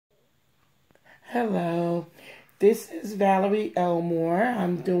Hello, this is Valerie Elmore.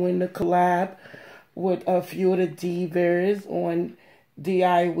 I'm doing the collab with a few of the divas on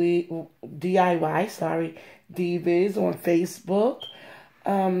Divas on Facebook.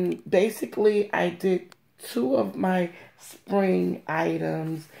 Basically, I did two of my spring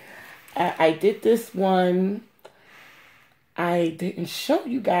items. I did this one. I didn't show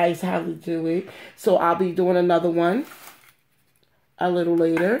you guys how to do it, so I'll be doing another one a little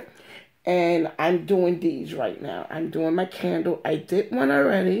later. And I'm doing these right now. I'm doing my candle. I did one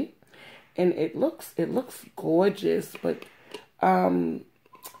already, and it looks gorgeous. But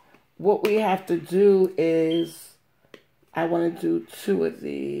what we have to do is I want to do two of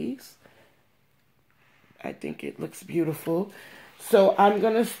these. I think it looks beautiful. So I'm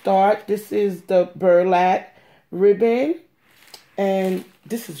gonna start. This is the burlap ribbon, and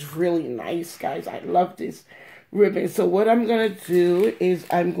this is really nice, guys. I love this ribbon. So what I'm going to do is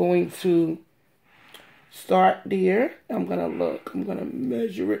I'm going to start there. I'm going to look. I'm going to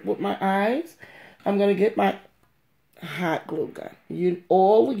measure it with my eyes. I'm going to get my hot glue gun.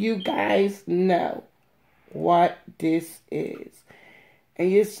 All you guys know what this is.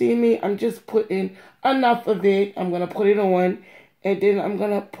 And you see me, I'm just putting enough of it. I'm going to put it on. And then I'm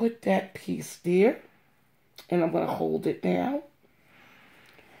going to put that piece there. And I'm going to hold it down.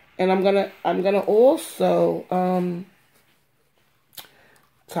 And I'm gonna also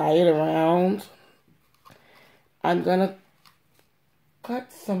tie it around. I'm gonna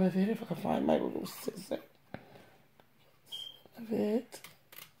cut some of it if I can find my little scissor. Some of it.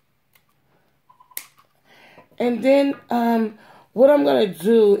 And then what I'm gonna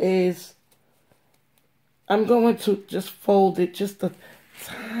do is I'm going to just fold it just a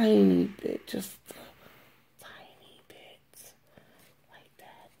tiny bit, just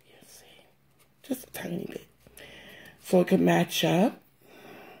a tiny bit, so it can match up.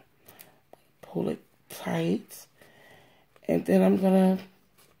 Pull it tight, and then I'm gonna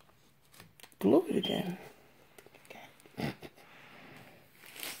glue it again.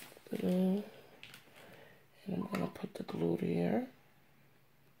 And I'm gonna put the glue there.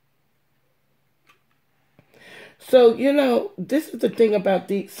 So this is the thing about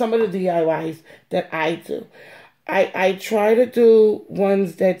some of the DIYs that I do. I try to do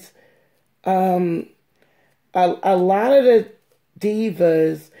ones that's a lot of the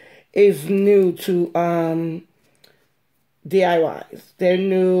divas is new to DIYs. They're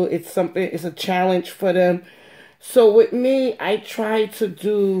new. It's a challenge for them. So with me, I try to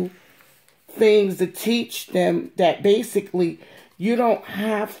do things to teach them that basically you don't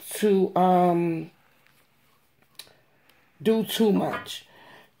have to do too much.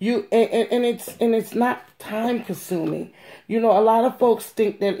 It's not time consuming. A lot of folks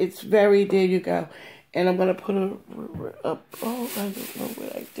think that it's there you go. And I'm gonna put a bow. I don't know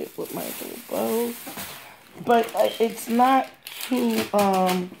what I did with my little bow, but it's not too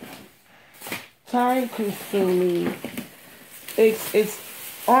time consuming. It's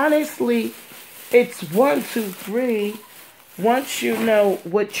honestly, it's 1, 2, 3. Once you know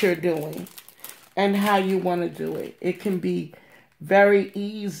what you're doing and how you want to do it, it can be very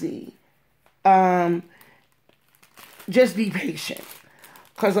easy. Just be patient.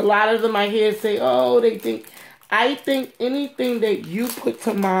 Because a lot of them I hear say, I think anything that you put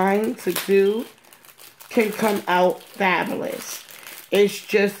to mind to do can come out fabulous. It's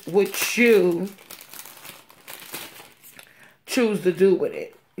just what you choose to do with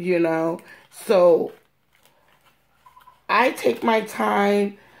it, So I take my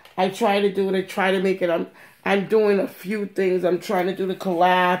time. I try to do it. I try to make it. I'm doing a few things. I'm trying to do the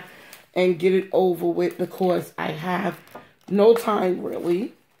collab and get it over with because I have no time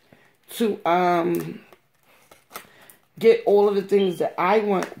really to get all of the things that I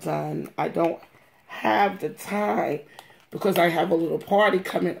want done. I don't have the time because I have a little party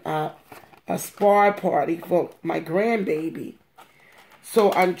coming up, a spa party for my grandbaby.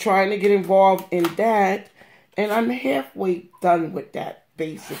 So I'm trying to get involved in that, and I'm halfway done with that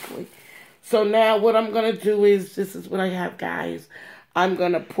basically. So now what I'm going to do is, this is what I have, guys. I'm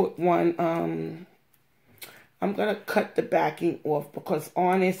going to put one, I'm going to cut the backing off because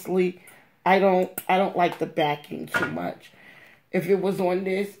honestly, I don't like the backing too much. If it was on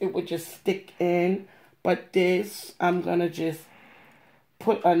this, it would just stick in. But this, I'm going to just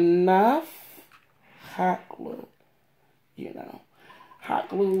put enough hot glue, Hot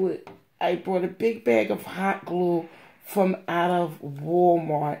glue. I brought a big bag of hot glue from out of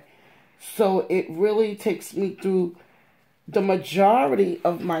Walmart. So it really takes me through the majority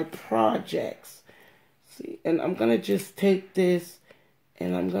of my projects. See, and I'm going to just take this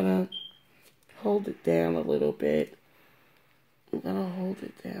and I'm going to hold it down a little bit. I'm going to hold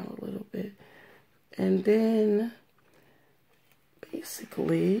it down a little bit And then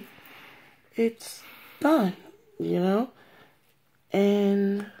basically it's done, you know?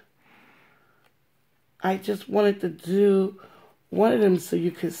 And I just wanted to do one of them so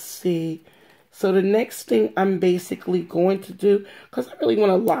you could see. So the next thing I'm basically going to do, because I really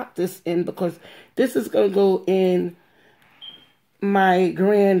want to lock this in, because this is going to go in my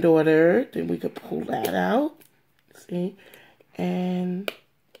granddaughter. Then we could pull that out. See? And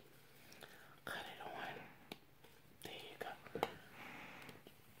cut it on. There you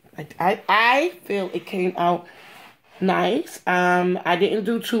go. I feel it came out nice. I didn't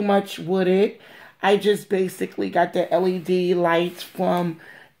do too much with it. I just basically got the LED lights from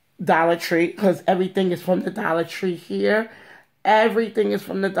Dollar Tree, because everything is from the Dollar Tree here. Everything is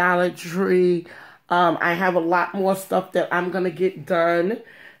from the Dollar Tree. I have a lot more stuff that I'm going to get done.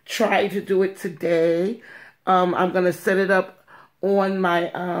 Try to do it today. I'm going to set it up on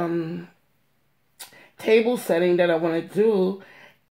my table setting that I want to do.